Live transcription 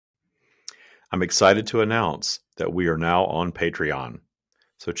I'm excited to announce that we are now on Patreon.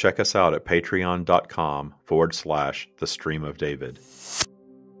 So check us out at patreon.com/the Stream of David.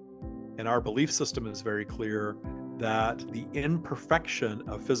 And our belief system is very clear that the imperfection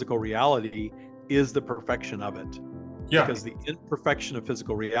of physical reality is the perfection of it. Yeah. Because the imperfection of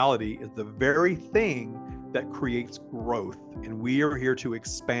physical reality is the very thing that creates growth. And we are here to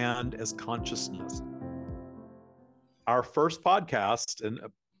expand as consciousness. Our first podcast, and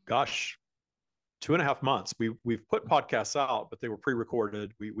gosh, 2.5 months, we've put podcasts out, but they were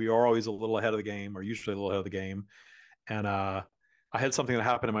pre-recorded. We are always a little ahead of the game, or usually a little ahead of the game. And I had something that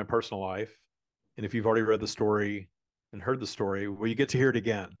happened in my personal life. And if you've already read the story and heard the story, well, you get to hear it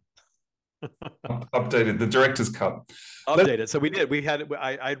again. Updated, the director's cut. Updated. So we did.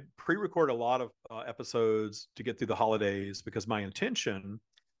 I pre-recorded a lot of episodes to get through the holidays, because my intention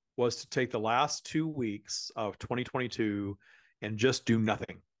was to take the last 2 weeks of 2022 and just do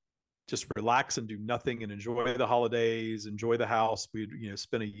nothing. Just relax and do nothing and enjoy the holidays, enjoy the house. We'd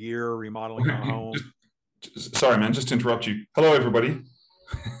spend a year remodeling our home. Sorry, man, just to interrupt you. Hello, everybody.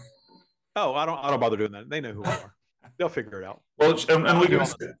 Oh, I don't bother doing that. They know who we are. They'll figure it out. Well, and are we going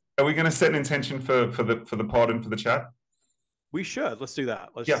to set an intention for the pod and for the chat? We should. Let's do that.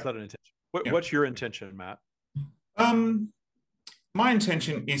 Let's set an intention. What's your intention, Matt? My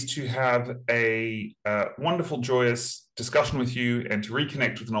intention is to have a wonderful, joyous discussion with you, and to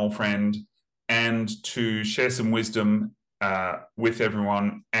reconnect with an old friend, and to share some wisdom with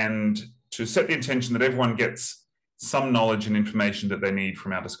everyone, and to set the intention that everyone gets some knowledge and information that they need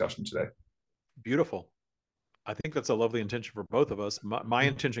from our discussion today. Beautiful. I think that's a lovely intention for both of us. My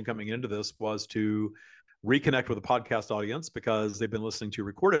intention coming into this was to reconnect with the podcast audience, because they've been listening to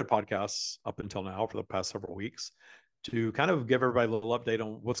recorded podcasts up until now for the past several weeks, to kind of give everybody a little update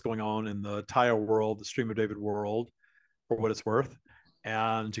on what's going on in the Taya world, the Stream of David world, for what it's worth,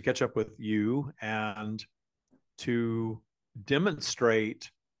 and to catch up with you, and to demonstrate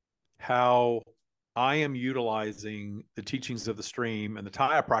how I am utilizing the teachings of the stream and the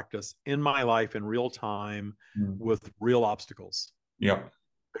Taya practice in my life in real time with real obstacles. Yeah.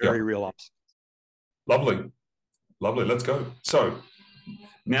 Very real obstacles. Lovely. Let's go. So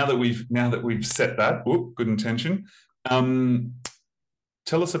now that we've set that, good intention.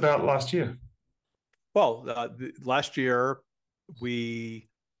 Tell us about last year. Well, last year we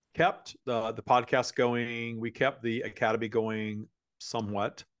kept the podcast going. We kept the academy going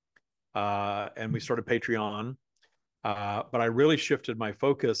somewhat. And we started Patreon. But I really shifted my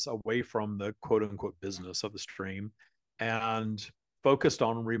focus away from the quote unquote business of the stream and focused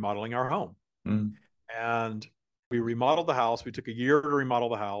on remodeling our home. And we remodeled the house. We took a year to remodel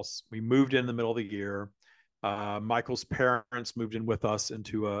the house. We moved in the middle of the year. Michael's parents moved in with us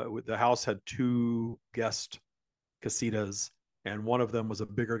into the house had 2 guest casitas, and one of them was a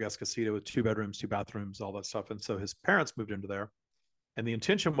bigger guest casita with 2 bedrooms, 2 bathrooms, all that stuff. And so his parents moved into there. And the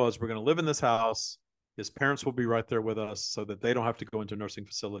intention was, we're going to live in this house. His parents will be right there with us so that they don't have to go into a nursing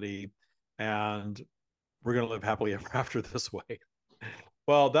facility. And we're going to live happily ever after this way.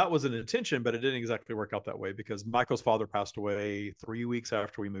 Well, that was an intention, but it didn't exactly work out that way, because Michael's father passed away 3 weeks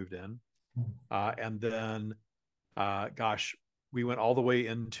after we moved in. And then, we went all the way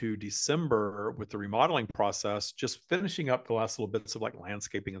into December with the remodeling process, just finishing up the last little bits of like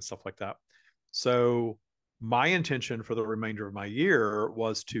landscaping and stuff like that. So my intention for the remainder of my year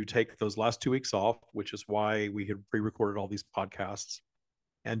was to take those last 2 weeks off, which is why we had pre-recorded all these podcasts,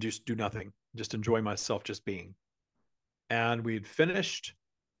 and just do nothing, just enjoy myself, just being. And we'd finished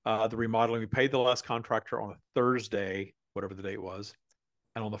the remodeling. We paid the last contractor on a Thursday, whatever the date was.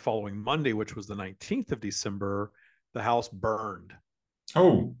 And on the following Monday, which was the 19th of December, the house burned.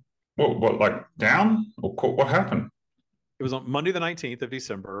 Oh, what, like down? Or what happened? It was on Monday, the 19th of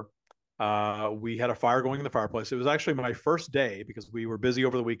December. We had a fire going in the fireplace. It was actually my first day, because we were busy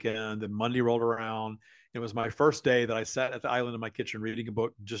over the weekend, and Monday rolled around. It was my first day that I sat at the island in my kitchen reading a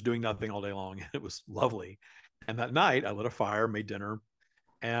book, just doing nothing all day long. It was lovely. And that night I lit a fire, made dinner,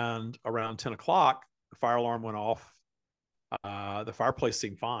 and around 10 o'clock, the fire alarm went off. The fireplace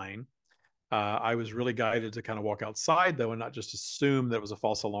seemed fine. I was really guided to kind of walk outside, though, and not just assume that it was a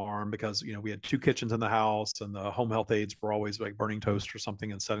false alarm, because we had 2 kitchens in the house, and the home health aides were always like burning toast or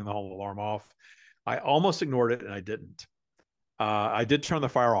something and setting the whole alarm off. I almost ignored it, and I didn't. I did turn the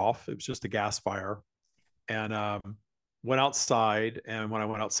fire off. It was just a gas fire, and went outside. And when I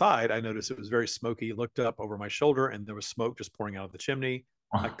went outside, I noticed it was very smoky. Looked up over my shoulder, and there was smoke just pouring out of the chimney.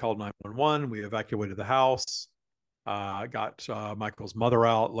 I called 911. We evacuated the house. Got Michael's mother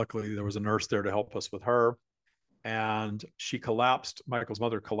out. Luckily, there was a nurse there to help us with her. And she collapsed. Michael's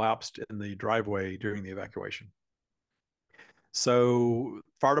mother collapsed in the driveway during the evacuation. So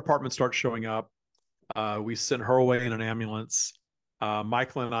fire department starts showing up. We sent her away in an ambulance.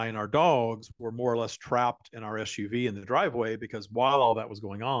 Michael and I and our dogs were more or less trapped in our SUV in the driveway because while all that was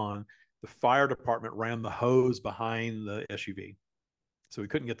going on, the fire department ran the hose behind the SUV. So we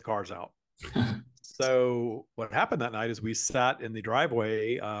couldn't get the cars out. So what happened that night is we sat in the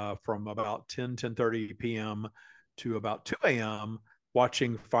driveway from about 10:30 p.m. to about 2 a.m.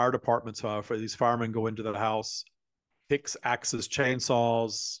 watching fire departments for these firemen go into the house, picks, axes,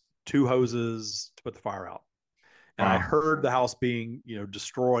 chainsaws, two hoses to put the fire out. And I Wow. heard the house being,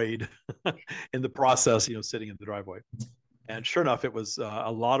 destroyed in the process, sitting in the driveway. And sure enough, it was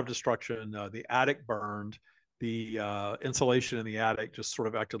a lot of destruction. The attic burned. The insulation in the attic just sort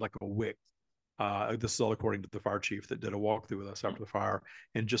of acted like a wick. This is all according to the fire chief that did a walkthrough with us after the fire,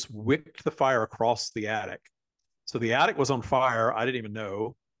 and just wicked the fire across the attic. So the attic was on fire. I didn't even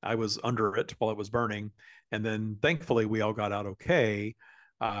know. I was under it while it was burning. And then thankfully we all got out okay.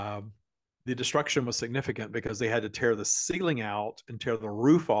 The destruction was significant because they had to tear the ceiling out and tear the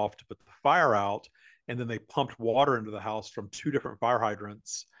roof off to put the fire out. And then they pumped water into the house from two different fire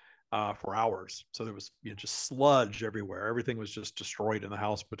hydrants for hours. So there was just sludge everywhere. Everything was just destroyed in the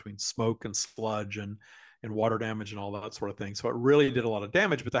house between smoke and sludge and water damage and all that sort of thing. So it really did a lot of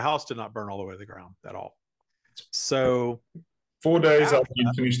damage, but the house did not burn all the way to the ground at all. So 4 days after after you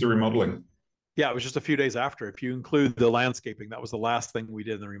that, finished the remodeling. yeah, it was just a few days after. If you include the landscaping, that was the last thing we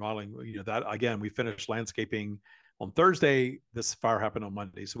did in the remodeling. That again, we finished landscaping on Thursday. This fire happened on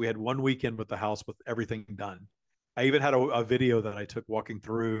Monday. So we had 1 weekend with the house with everything done. I even had a video that I took walking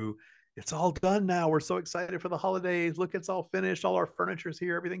through. It's all done now. We're so excited for the holidays. Look, it's all finished. All our furniture's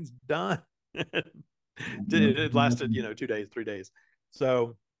here. Everything's done. It lasted, 2 days, 3 days.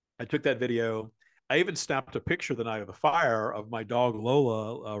 So I took that video. I even snapped a picture the night of the fire of my dog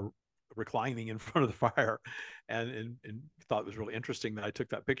Lola reclining in front of the fire, and thought it was really interesting that I took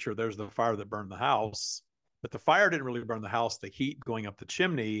that picture. There's the fire that burned the house, but the fire didn't really burn the house. The heat going up the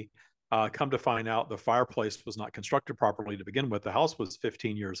chimney. Come to find out, the fireplace was not constructed properly to begin with. The house was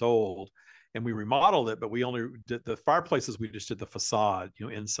 15 years old, and we remodeled it, but we only did the fireplaces. We just did the facade.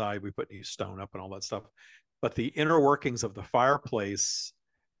 Inside we put new stone up and all that stuff, but the inner workings of the fireplace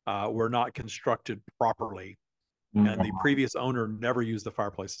were not constructed properly. And the previous owner never used the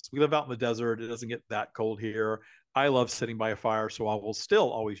fireplaces. We live out in the desert. It doesn't get that cold here. I love sitting by a fire, so I will still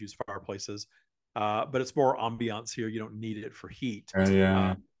always use fireplaces. But it's more ambiance here. You don't need it for heat.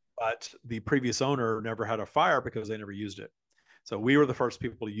 Yeah. But the previous owner never had a fire because they never used it. So we were the first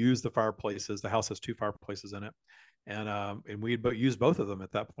people to use the fireplaces. The house has two fireplaces in it. And we had used both of them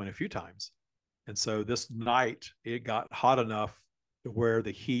at that point a few times. And so this night it got hot enough where the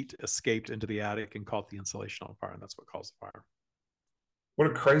heat escaped into the attic and caught the insulation on fire, and that's what caused the fire.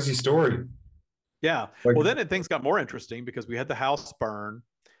 What a crazy story. Yeah. Like, well, then things got more interesting because we had the house burn,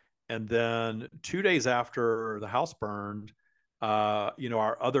 and then 2 days after the house burned,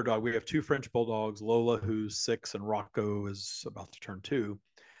 our other dog, we have two French bulldogs, Lola, who's 6, and Rocco is about to turn 2.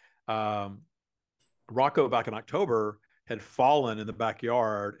 Rocco, back in October, had fallen in the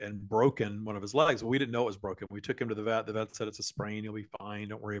backyard and broken one of his legs. We didn't know it was broken. We took him to the vet. The vet said it's a sprain. He'll be fine.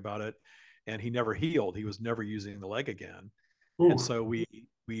 Don't worry about it. And he never healed. He was never using the leg again. ooh, And so we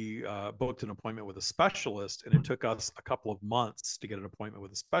booked an appointment with a specialist, and it took us a couple of months to get an appointment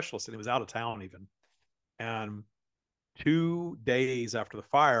with a specialist. And he was out of town even. And 2 days after the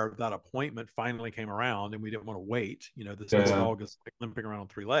fire, that appointment finally came around, and we didn't want to wait. This dog is like limping around on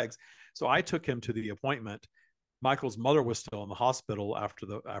 3 legs. So I took him to the appointment. Michael's mother was still in the hospital after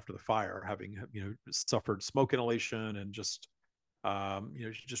the fire, having suffered smoke inhalation and just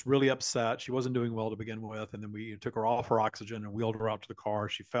she's just really upset. She wasn't doing well to begin with, and then we took her off her oxygen and wheeled her out to the car.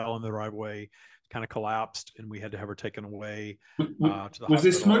 She fell in the driveway, kind of collapsed, and we had to have her taken away to the hospital. Was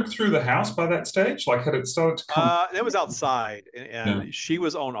there smoke through the house by that stage? Like, had it started to come? It was outside, and she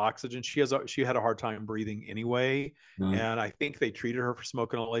was on oxygen. She had a hard time breathing anyway, and I think they treated her for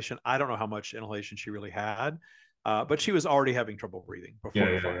smoke inhalation. I don't know how much inhalation she really had. But she was already having trouble breathing before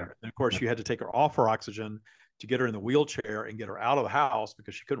the fire. And of course, you had to take her off her oxygen to get her in the wheelchair and get her out of the house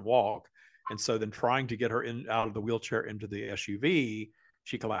because she couldn't walk. And so then trying to get her out of the wheelchair into the SUV,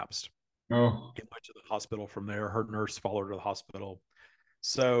 she collapsed. Oh. And went to the hospital from there. Her nurse followed her to the hospital.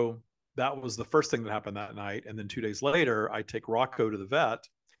 So that was the first thing that happened that night. And then 2 days later, I take Rocco to the vet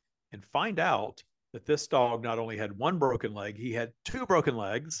and find out that this dog not only had one broken leg, he had 2 broken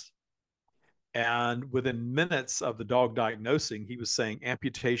legs. And within minutes of the dog diagnosing, he was saying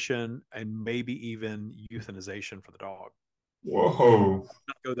amputation and maybe even euthanization for the dog. Whoa.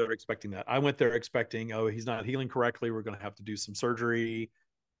 I didn't go there expecting that. I went there expecting, oh, he's not healing correctly. We're going to have to do some surgery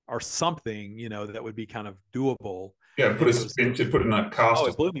or something, that would be kind of doable. Yeah, put and a it was spin to put in a cast. oh,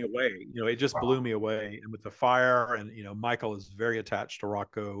 it blew me away. It just blew me away. And with the fire, and Michael is very attached to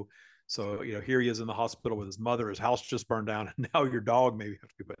Rocco. So here he is in the hospital with his mother. His house just burned down, and now your dog maybe have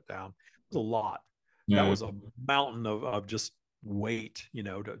to be put down. It was a lot. That Yeah, was a mountain of just weight,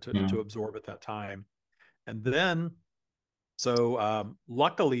 to absorb at that time. And then, so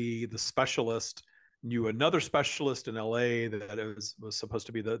luckily, the specialist knew another specialist in LA that was supposed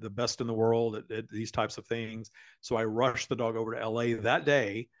to be the best in the world at these types of things. So I rushed the dog over to LA that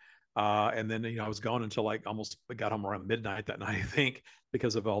day. And then, I was gone until like almost got home around midnight that night, I think,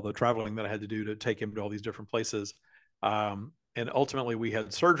 because of all the traveling that I had to do to take him to all these different places. And ultimately, we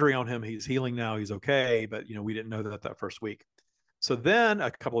had surgery on him. He's healing now. He's okay. But, we didn't know that first week. So then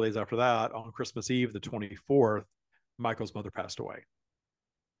a couple of days after that, on Christmas Eve, the 24th, Michael's mother passed away.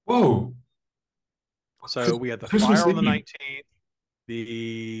 whoa. So we had the Christmas fire on the Eve. 19th.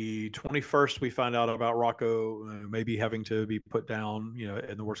 The 21st, we found out about Rocco maybe having to be put down,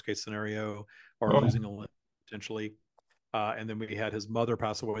 in the worst case scenario, or losing a limb potentially. And then we had his mother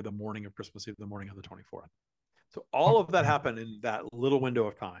pass away the morning of Christmas Eve, the morning of the 24th. So all of that happened in that little window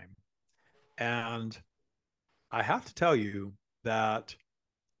of time. And I have to tell you that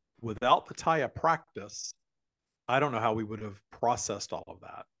without the Taya practice, I don't know how we would have processed all of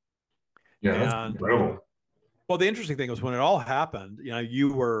that. Yeah, that's And incredible. well, the interesting thing was when it all happened,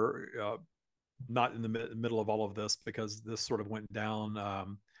 you were not in the middle of all of this, because this sort of went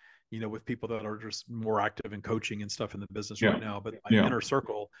down, with people that are just more active in coaching and stuff in the business right now. But my inner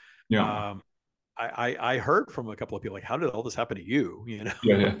circle, Yeah. I heard from a couple of people like, how did all this happen to you?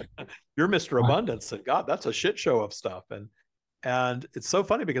 Yeah. You're Mr. Abundance, and God, that's a shit show of stuff. And it's so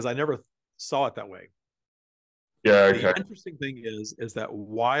funny because I never saw it that way. Yeah. The Okay. interesting thing is that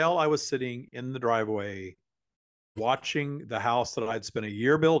while I was sitting in the driveway watching the house that I'd spent a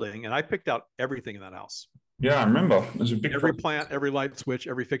year building, and I picked out everything in that house. Yeah, I remember. There's a big Every plant, every light switch,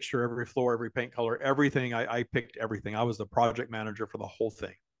 every fixture, every floor, every paint color, everything. I picked everything. I was the project manager for the whole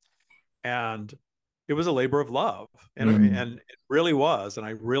thing. And it was a labor of love. And it really was. And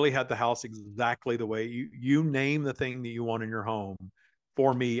I really had the house exactly the way you name the thing that you want in your home.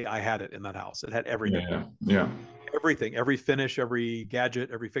 For me, I had it in that house. It had everything. Yeah. Everything, every finish, every gadget,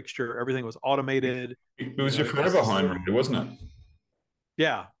 every fixture, everything was automated. It was your forever home, really, wasn't it?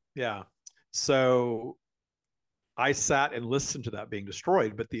 Yeah. Yeah. So I sat and listened to that being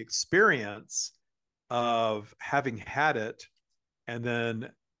destroyed, but the experience of having had it and then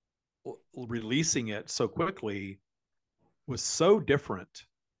releasing it so quickly was so different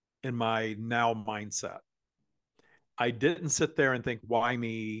in my now mindset. I didn't sit there and think, why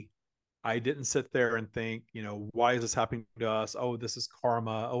me? I didn't sit there and think, why is this happening to us? Oh, this is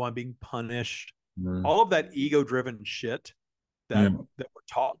karma. Oh, I'm being punished. All of that ego driven shit that we're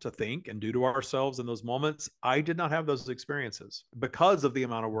taught to think and do to ourselves in those moments. I did not have those experiences because of the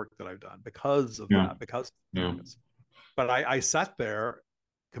amount of work that I've done, because of that, because but I sat there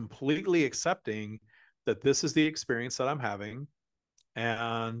completely accepting that this is the experience that I'm having,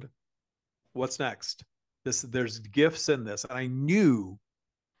 and what's next? There's gifts in this. And I knew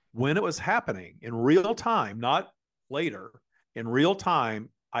when it was happening in real time, not later, in real time,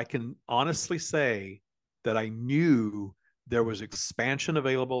 I can honestly say that I knew there was expansion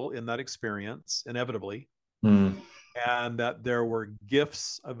available in that experience, inevitably, and that there were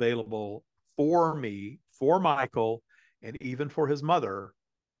gifts available for me, for Michael, and even for his mother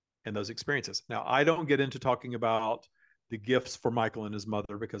in those experiences. Now, I don't get into talking about the gifts for Michael and his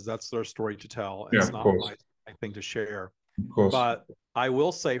mother because that's their story to tell. It's not my thing to share. Of course. But I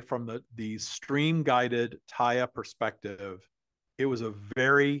will say from the stream guided Taya perspective, it was a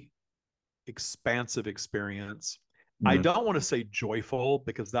very expansive experience. I don't want to say joyful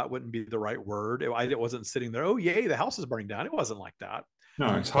because that wouldn't be the right word. It wasn't sitting there, oh yay, the house is burning down. It wasn't like that.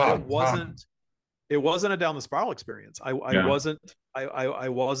 No, it's hard. It wasn't a down the spiral experience. I wasn't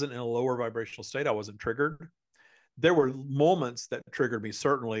in a lower vibrational state. I wasn't triggered. There were moments that triggered me,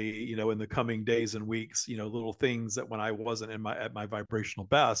 certainly, in the coming days and weeks, little things that when I wasn't at my vibrational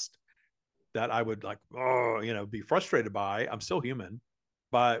best, that I would be frustrated by. I'm still human,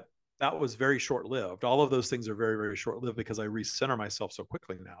 but that was very short lived. All of those things are very, very short lived because I recenter myself so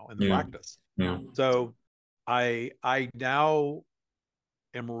quickly now in the practice. So I now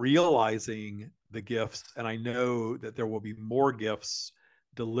am realizing the gifts, and I know that there will be more gifts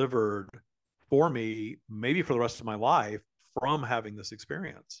delivered for me, maybe for the rest of my life, from having this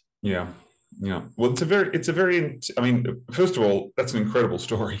experience. Yeah. Well, I mean, first of all, that's an incredible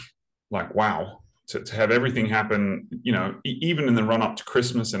story. Like, wow, to have everything happen, even in the run up to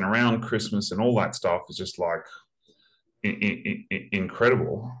Christmas and around Christmas and all that stuff is just like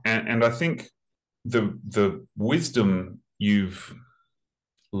incredible. And I think the wisdom you've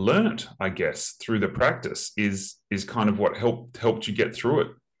learnt, I guess, through the practice is kind of what helped you get through it,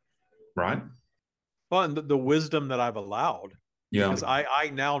 right? Well, and the wisdom that I've allowed, Yeah. because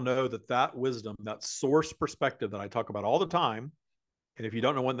I now know that wisdom, that source perspective that I talk about all the time, and if you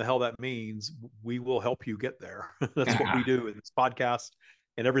don't know what the hell that means, we will help you get there. That's what we do in this podcast,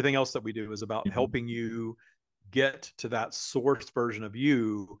 and everything else that we do is about helping you get to that source version of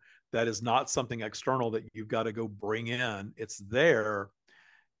you that is not something external that you've got to go bring in. It's there.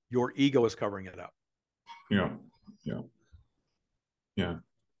 Your ego is covering it up. Yeah. Yeah. Yeah.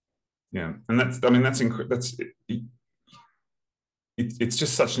 Yeah. And it's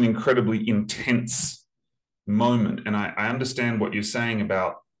just such an incredibly intense moment. And I understand what you're saying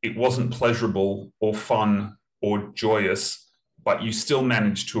about it wasn't pleasurable or fun or joyous, but you still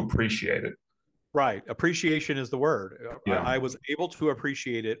managed to appreciate it. Right. Appreciation is the word. Yeah. I was able to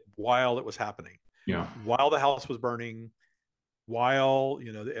appreciate it while it was happening. Yeah. While the house was burning, while,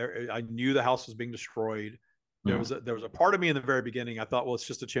 I knew the house was being destroyed. There was a part of me in the very beginning. I thought, well, it's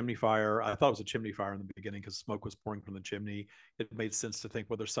just a chimney fire. I thought it was a chimney fire in the beginning because smoke was pouring from the chimney. It made sense to think,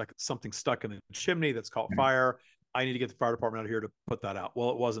 well, there's something stuck in the chimney that's caught fire. I need to get the fire department out here to put that out.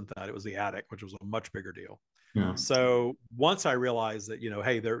 Well, it wasn't that. It was the attic, which was a much bigger deal. Yeah. So once I realized that,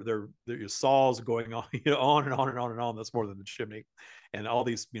 hey, there saws going on, on and on and on and on. That's more than the chimney, and all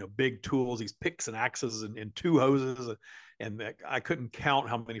these, big tools, these picks and axes and two hoses, and I couldn't count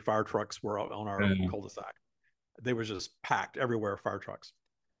how many fire trucks were on our cul-de-sac. They were just packed everywhere, fire trucks.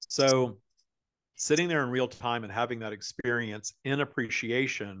 So sitting there in real time and having that experience in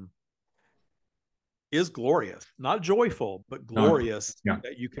appreciation is glorious, not joyful, but glorious.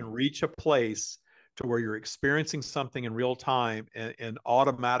 That you can reach a place to where you're experiencing something in real time and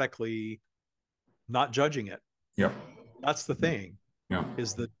automatically not judging it. Yeah. That's the thing. Yeah.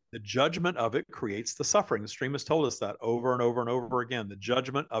 Is the judgment of it creates the suffering. The stream has told us that over and over and over again. The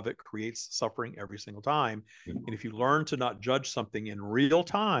judgment of it creates suffering every single time. Yeah. And if you learn to not judge something in real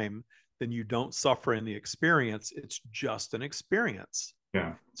time, then you don't suffer in the experience. It's just an experience.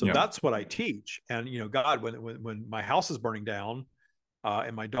 Yeah. So that's what I teach. And, God, when my house is burning down,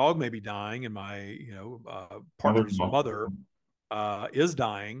 and my dog may be dying, and my partner's mother is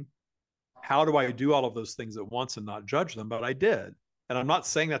dying, how do I do all of those things at once and not judge them? But I did. And I'm not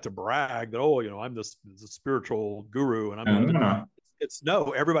saying that to brag that, I'm this spiritual guru, and I'm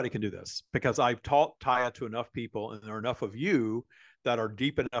no, everybody can do this, because I've taught Taya to enough people, and there are enough of you that are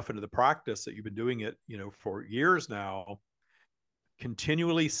deep enough into the practice that you've been doing it, for years now,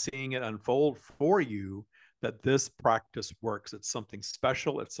 continually seeing it unfold for you, that this practice works. It's something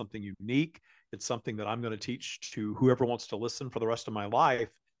special. It's something unique. It's something that I'm going to teach to whoever wants to listen for the rest of my life,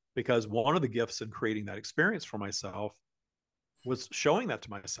 because one of the gifts in creating that experience for myself was showing that to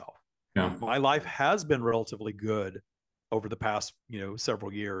myself. Yeah. My life has been relatively good over the past,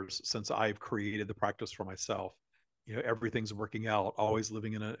 several years since I've created the practice for myself. Everything's working out, always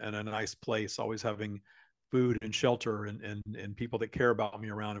living in a nice place, always having food and shelter and people that care about me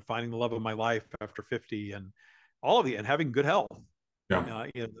around, and finding the love of my life after 50, and all of the, and having good health. Yeah.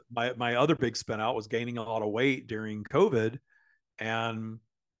 My other big spin out was gaining a lot of weight during COVID. And,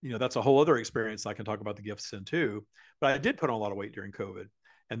 that's a whole other experience I can talk about the gifts in too. But I did put on a lot of weight during COVID.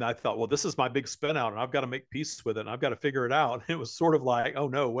 And I thought, well, this is my big spin out, and I've got to make peace with it, and I've got to figure it out. And it was sort of like, oh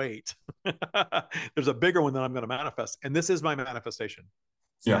no, wait, there's a bigger one that I'm going to manifest. And this is my manifestation.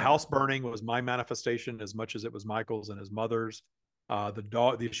 So the house burning was my manifestation as much as it was Michael's and his mother's.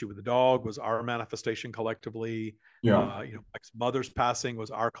 The issue with the dog was our manifestation collectively. Mike's mother's passing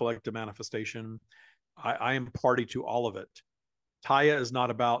was our collective manifestation. I am party to all of it. Taya is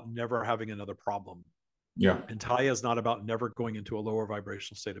not about never having another problem. Yeah. And Taya is not about never going into a lower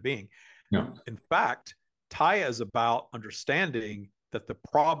vibrational state of being. Yeah. In fact, Taya is about understanding that the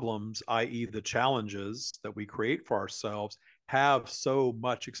problems, i.e. the challenges that we create for ourselves, have so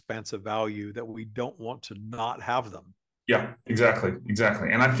much expansive value that we don't want to not have them. Yeah, exactly.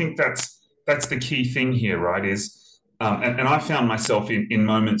 And I think that's the key thing here, right? Is and I found myself in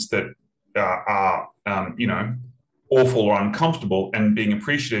moments that are awful or uncomfortable, and being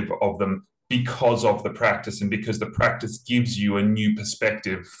appreciative of them because of the practice, and because the practice gives you a new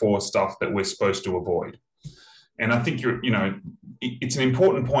perspective for stuff that we're supposed to avoid. And I think it's an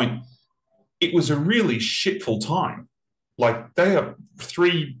important point. It was a really shitful time. Like, they are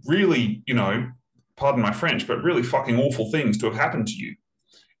three really, pardon my French, but really fucking awful things to have happened to you.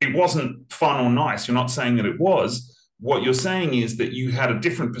 It wasn't fun or nice. You're not saying that it was. What you're saying is that you had a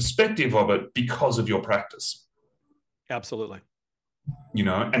different perspective of it because of your practice. Absolutely.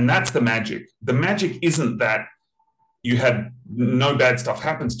 And that's the magic. The magic isn't that you had no bad stuff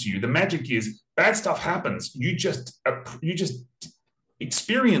happens to you. The magic is bad stuff happens. You just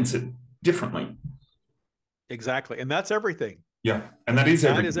experience it differently. Exactly. And that's everything. Yeah. And that is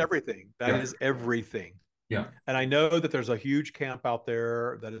That is everything. everything. That Yeah. is everything. Yeah. And I know that there's a huge camp out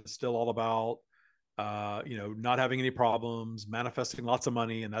there that is still all about, not having any problems, manifesting lots of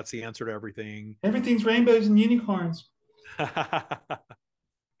money, and that's the answer to everything. Everything's rainbows and unicorns.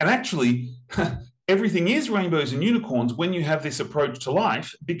 And actually, everything is rainbows and unicorns when you have this approach to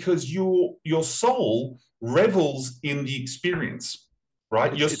life, because your soul revels in the experience,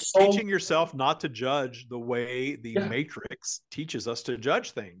 right? Your It's soul. teaching yourself not to judge the way the Yeah. Matrix teaches us to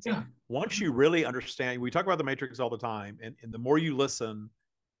judge things. Yeah. Once you really understand, we talk about the Matrix all the time, and the more you listen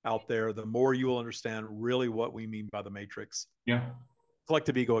out there, the more you will understand really what we mean by the Matrix. Yeah.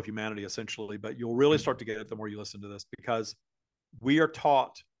 Collective ego of humanity, essentially. But you'll really start to get it the more you listen to this, because we are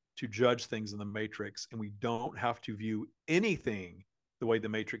taught to judge things in the Matrix, and we don't have to view anything the way the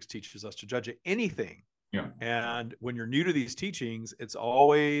Matrix teaches us to judge it, anything. Yeah. And when you're new to these teachings, it's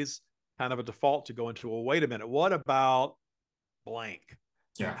always kind of a default to go into, well, wait a minute, what about blank?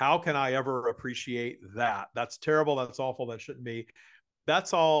 Yeah. How can I ever appreciate that? That's terrible. That's awful. That shouldn't be.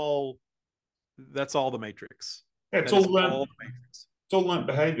 That's all the Matrix. Yeah, it's all learned. The Matrix. It's all learned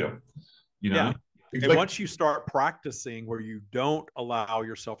behavior. Yeah. It's And like, once you start practicing where you don't allow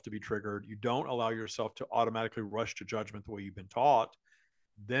yourself to be triggered, you don't allow yourself to automatically rush to judgment the way you've been taught,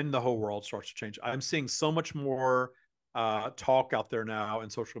 then the whole world starts to change. I'm seeing so much more talk out there now in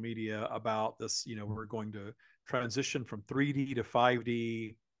social media about this. We're going to transition from 3D to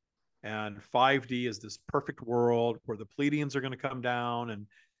 5D, and 5D is this perfect world where the Pleiadians are going to come down and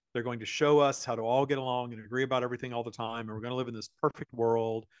they're going to show us how to all get along and agree about everything all the time. And we're going to live in this perfect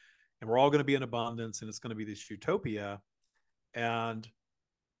world, and we're all going to be in abundance, and it's going to be this utopia. And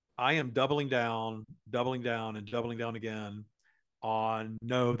I am doubling down, and doubling down again on,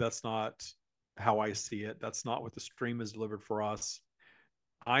 no, that's not how I see it. That's not what the stream has delivered for us.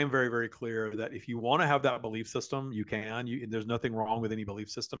 I am very, very clear that if you want to have that belief system, you can. There's nothing wrong with any belief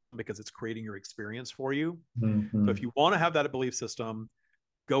system because it's creating your experience for you. mm-hmm. So if you want to have that belief system,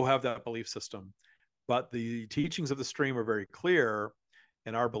 go have that belief system. But the teachings of the stream are very clear,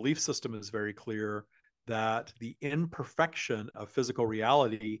 and our belief system is very clear, that the imperfection of physical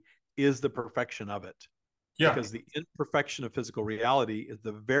reality is the perfection of it. Yeah. Because the imperfection of physical reality is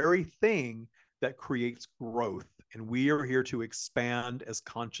the very thing that creates growth. And we are here to expand as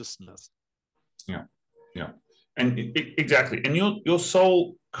consciousness. Yeah. Yeah. And exactly. And your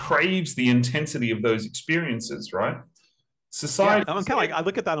soul craves the intensity of those experiences, right? Society. Yeah, I'm kind of like, I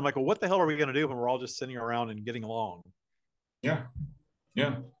look at that and I'm like, well, what the hell are we going to do when we're all just sitting around and getting along? Yeah.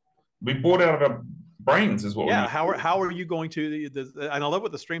 Yeah. We bored out of our brains is what yeah. How are you going to, and I love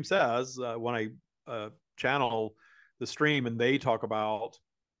what the stream says when I channel the stream, and they talk about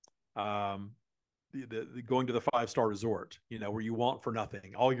the going to the 5-star resort, where you want for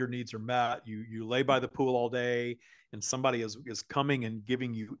nothing, all your needs are met, you lay by the pool all day, and somebody is coming and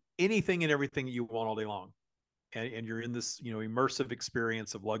giving you anything and everything that you want all day long, and you're in this immersive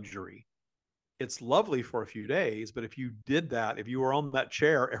experience of luxury. It's lovely for a few days, but if you did that, if you were on that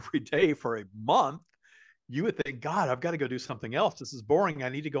chair every day for a month, you would think, God, I've got to go do something else. This is boring. I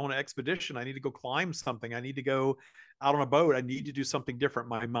need to go on an expedition. I need to go climb something. I need to go out on a boat. I need to do something different.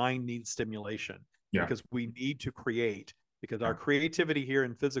 My mind needs stimulation. Yeah. Because we need to create, because our creativity here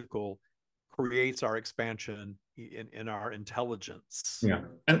in physical creates our expansion in our intelligence. Yeah.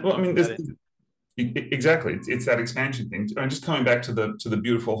 And well, I mean, exactly. It's that expansion thing. And just coming back to the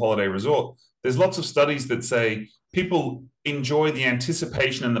beautiful holiday resort, there's lots of studies that say people enjoy the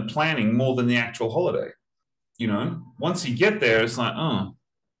anticipation and the planning more than the actual holiday. Once you get there, it's like, oh,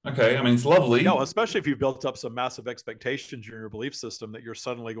 okay. I mean, it's lovely. No, especially if you've built up some massive expectations in your belief system that you're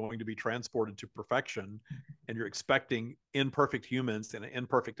suddenly going to be transported to perfection, and you're expecting imperfect humans in an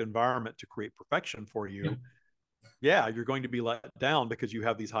imperfect environment to create perfection for you. Yeah, you're going to be let down because you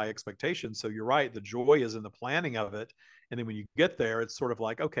have these high expectations. So you're right. The joy is in the planning of it. And then when you get there, it's sort of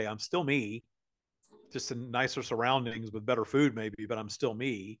like, okay, I'm still me, just in nicer surroundings with better food maybe, but I'm still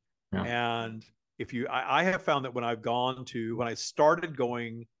me. Yeah. And I have found that when I started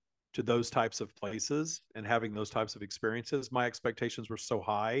going to those types of places and having those types of experiences, my expectations were so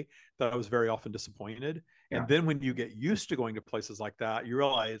high that I was very often disappointed. Yeah. And then when you get used to going to places like that, you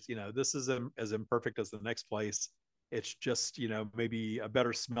realize, this is as imperfect as the next place. It's just, maybe a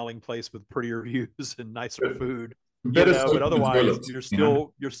better smelling place with prettier views and nicer food. But otherwise you're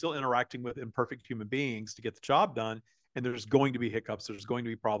still interacting with imperfect human beings to get the job done. And there's going to be hiccups. There's going to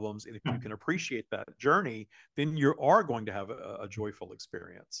be problems. And if you can appreciate that journey, then you are going to have a joyful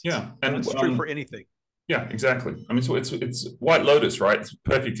experience. Yeah. And it's true for anything. Yeah, exactly. I mean, so it's White Lotus, right? It's a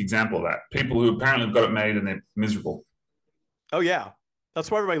perfect example of that. People who apparently have got it made and they're miserable. Oh yeah. That's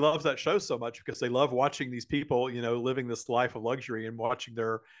why everybody loves that show so much, because they love watching these people, living this life of luxury and watching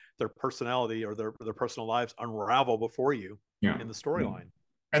their personality or their personal lives unravel before you Yeah. in the Yeah. storyline.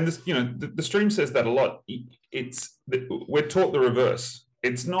 And this, the stream says that a lot. We're taught the reverse.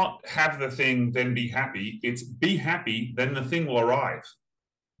 It's not have the thing, then be happy. It's be happy, then the thing will arrive.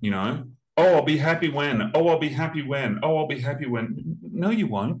 You know, oh, I'll be happy when. Oh, I'll be happy when. Oh, I'll be happy when. No, you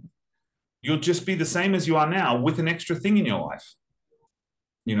won't. You'll just be the same as you are now with an extra thing in your life.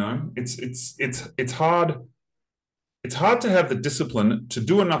 It's hard. It's hard to have the discipline to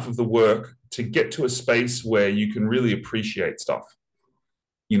do enough of the work to get to a space where you can really appreciate stuff.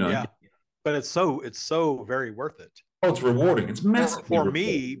 You know, Yeah. But it's so very worth it. oh, it's rewarding. It's For massively for rewarding.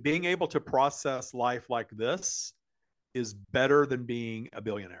 me, being able to process life like this is better than being a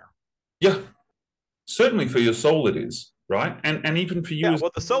billionaire. Yeah, certainly for your soul it is, right? And even for you Yeah, as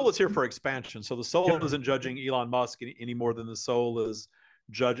well, the soul is here for expansion. So the soul yeah, isn't judging Elon Musk any more than the soul is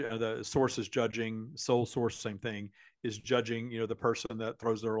the source is judging soul source, same thing, is judging, the person that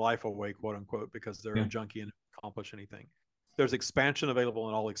throws their life away, quote unquote, because they're yeah, a junkie and accomplish anything. There's expansion available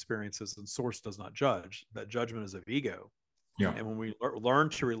in all experiences, and source does not judge. That judgment is of ego. yeah, And when we learn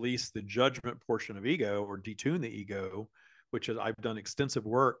to release the judgment portion of ego, or detune the ego, which is, I've done extensive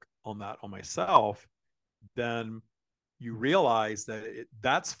work on that on myself, then you realize that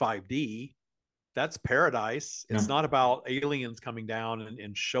that's 5D, that's paradise. yeah, It's not about aliens coming down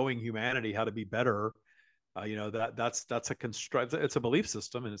and showing humanity how to be better. That's a construct. It's a belief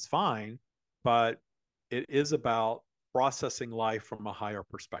system, and it's fine, but it is about processing life from a higher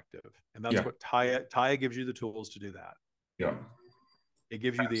perspective, and that's yeah, what Taya gives you the tools to do that. yeah, It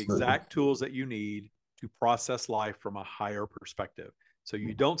gives you the absolutely. exact tools that you need to process life from a higher perspective. So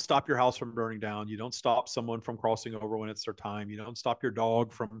you don't stop your house from burning down. You don't stop someone from crossing over when it's their time. You don't stop your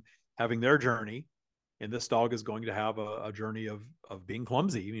dog from having their journey. And this dog is going to have a journey of being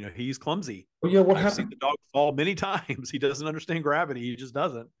clumsy. He's clumsy. Well, yeah, what I've seen happened? the dog fall many times. He doesn't understand gravity. He just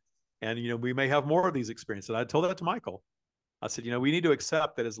doesn't. And we may have more of these experiences. I told that to Michael. I said, we need to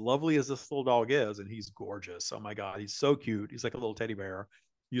accept that as lovely as this little dog is, and he's gorgeous. Oh my God, he's so cute. He's like a little teddy bear.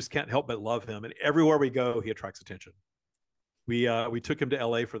 You just can't help but love him. And everywhere we go, he attracts attention. We took him to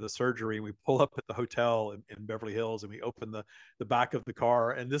LA for the surgery, and we pull up at the hotel in Beverly Hills, and we open the back of the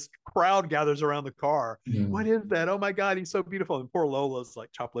car, and this crowd gathers around the car. What is that? Oh my God, he's so beautiful. And poor Lola's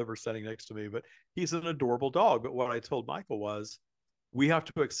like chopped liver sitting next to me, but he's an adorable dog. But what I told Michael was, we have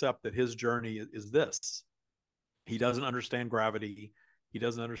to accept that his journey is this. He doesn't understand gravity. He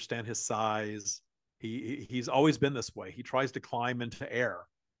doesn't understand his size. He's always been this way. He tries to climb into air.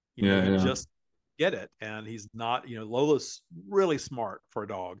 Yeah, He yeah, just get it. And he's not, Lola's really smart for a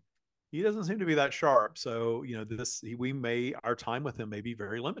dog. He doesn't seem to be that sharp. So, our time with him may be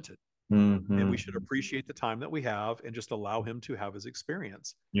very limited. And we should mm-hmm. appreciate the time that we have and just allow him to have his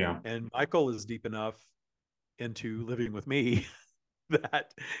experience. Yeah, And Michael is deep enough into living with me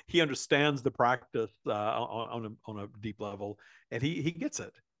that he understands the practice on a deep level, and he gets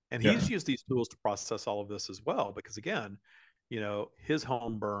it. And yeah, he's used these tools to process all of this as well, because again, his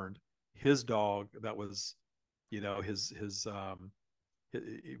home burned, his dog that was,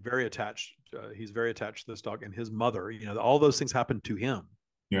 very attached. He's very attached to this dog, and his mother. All those things happened to him.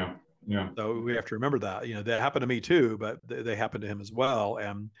 yeah, yeah. So we have to remember that. That happened to me too, but they happened to him as well.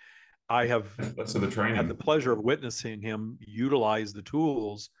 And I have That's the had the training. pleasure of witnessing him utilize the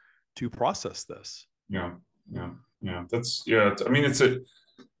tools to process this. Yeah, yeah, yeah. That's yeah. I mean, it's a,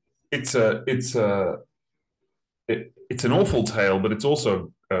 it's a, it's an awful tale, but it's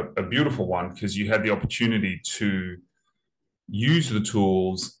also a beautiful one because you had the opportunity to use the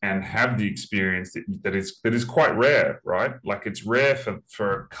tools and have the experience that is quite rare, right? Like it's rare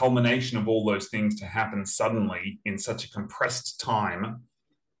for a culmination of all those things to happen suddenly in such a compressed time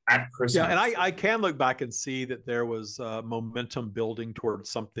at Yeah, Christmas. and I can look back and see that there was momentum building towards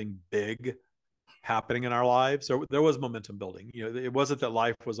something big happening in our lives. So there was momentum building. It wasn't that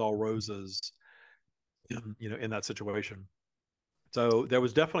life was all roses, in that situation. So there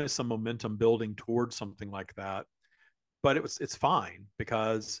was definitely some momentum building towards something like that. But it's fine,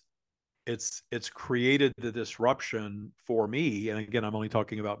 because it's created the disruption for me. And again, I'm only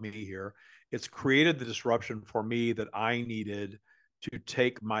talking about me here. It's created the disruption for me that I needed to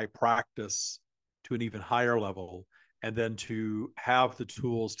take my practice to an even higher level, and then to have the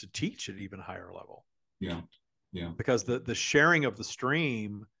tools to teach at even higher level. Yeah, yeah, Because the sharing of the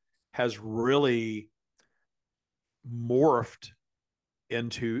stream has really morphed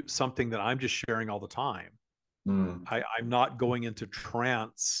into something that I'm just sharing all the time. mm, I'm not going into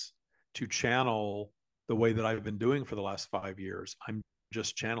trance to channel the way that I've been doing for the last 5 years. I'm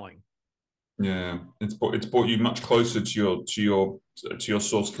just channeling. Yeah, it's brought you much closer to your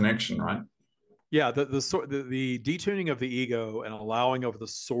source connection, right? Yeah, the detuning of the ego and allowing of the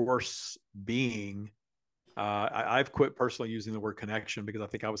source being. I've quit personally using the word connection because I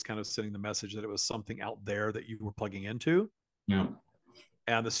think I was kind of sending the message that it was something out there that you were plugging into. Yeah.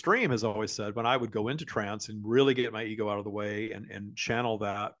 And the stream has always said when I would go into trance and really get my ego out of the way and channel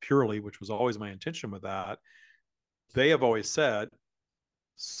that purely, which was always my intention with that, they have always said,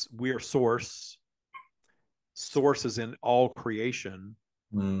 we are source. Source is in all creation,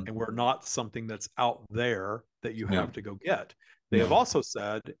 and we're not something that's out there that you have to go get. They have also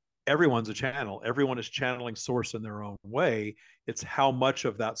said everyone's a channel. Everyone is channeling source in their own way. It's how much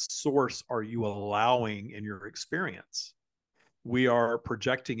of that source are you allowing in your experience? We are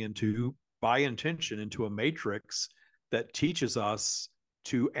projecting into, by intention, into a matrix that teaches us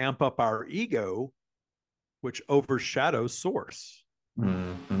to amp up our ego, which overshadows source.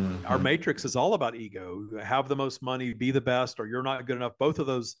 Our matrix is all about ego. Have the most money, be the best, or you're not good enough. Both of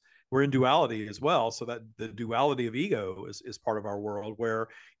those, we're in duality as well. So that the duality of ego is part of our world, where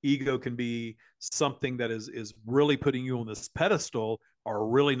ego can be something that is really putting you on this pedestal or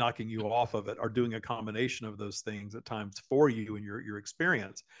really knocking you off of it, or doing a combination of those things at times for you and your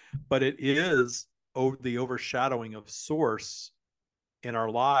experience. But it is the overshadowing of source in our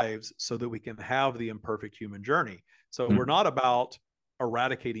lives so that we can have the imperfect human journey. So we're not about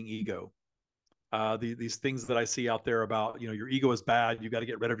eradicating ego. These things that I see out there about, your ego is bad, you got to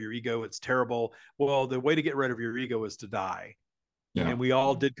get rid of your ego, it's terrible. Well, the way to get rid of your ego is to die. Yeah. And we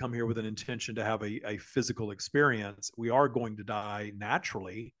all did come here with an intention to have a physical experience. We are going to die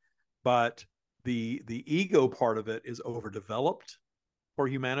naturally, but the ego part of it is overdeveloped for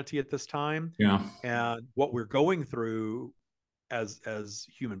humanity at this time. Yeah. And what we're going through as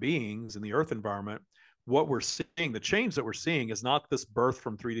human beings in the earth environment, what we're seeing, the change that we're seeing is not this birth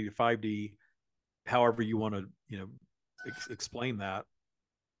from 3D to 5D, however you want to, explain that.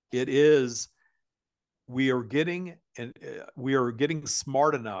 It is, we are getting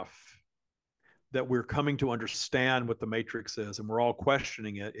smart enough that we're coming to understand what the matrix is, and we're all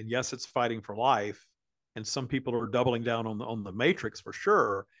questioning it. And yes, it's fighting for life. And some people are doubling down on the matrix for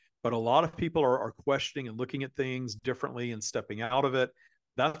sure. But a lot of people are questioning and looking at things differently and stepping out of it.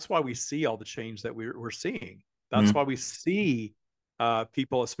 That's why we see all the change that we're seeing. That's why we see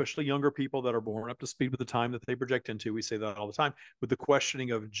people, especially younger people that are born up to speed with the time that they project into. We say that all the time with the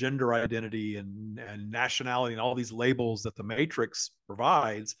questioning of gender identity and nationality and all these labels that the matrix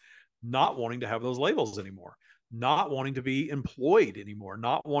provides, not wanting to have those labels anymore, not wanting to be employed anymore,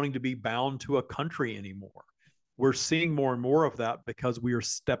 not wanting to be bound to a country anymore. We're seeing more and more of that because we are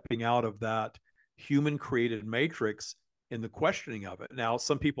stepping out of that human created matrix in the questioning of it. Now,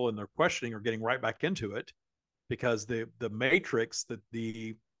 some people in their questioning are getting right back into it because the matrix,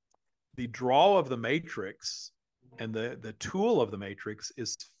 the draw of the matrix and the tool of the matrix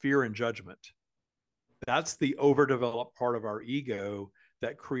is fear and judgment. That's the overdeveloped part of our ego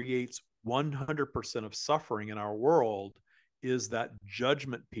that creates 100% of suffering in our world, is that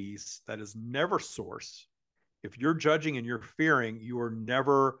judgment piece that is never source. If you're judging and you're fearing, you are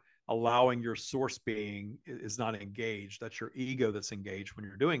never allowing your source being is not engaged. That's your ego that's engaged when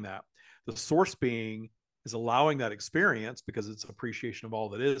you're doing that. The source being is allowing that experience because it's appreciation of all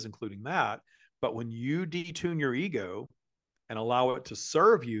that is, including that. But when you detune your ego and allow it to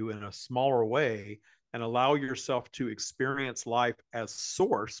serve you in a smaller way and allow yourself to experience life as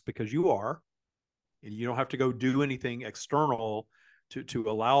source, because you are, and you don't have to go do anything external to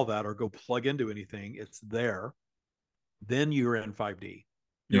allow that or go plug into anything. It's there. Then you're in 5D.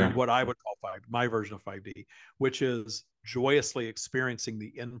 You're in what I would call my version of 5D, which is joyously experiencing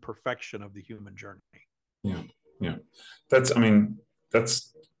the imperfection of the human journey. Yeah. Yeah. That's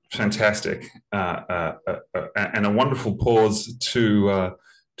fantastic. And a wonderful pause to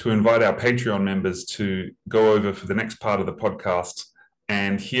invite our Patreon members to go over for the next part of the podcast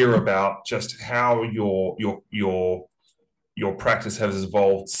and hear about just how your practice has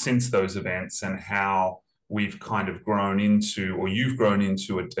evolved since those events, and how we've kind of grown into, or you've grown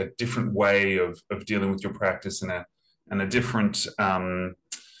into a different way of dealing with your practice and a different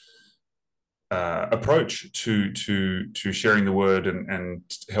approach to sharing the word and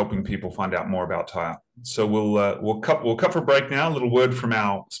helping people find out more about Taya. So we'll cut for a break now. A little word from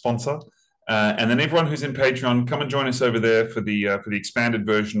our sponsor. And then everyone who's in Patreon, come and join us over there for the expanded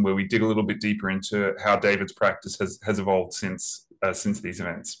version, where we dig a little bit deeper into how David's practice has evolved since these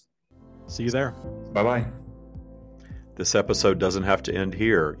events. See you there. Bye-bye. This episode doesn't have to end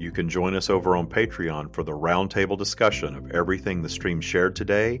here. You can join us over on Patreon for the roundtable discussion of everything the stream shared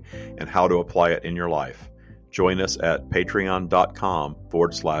today and how to apply it in your life. Join us at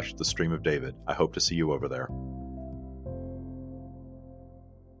patreon.com/the Stream of David. I hope to see you over there.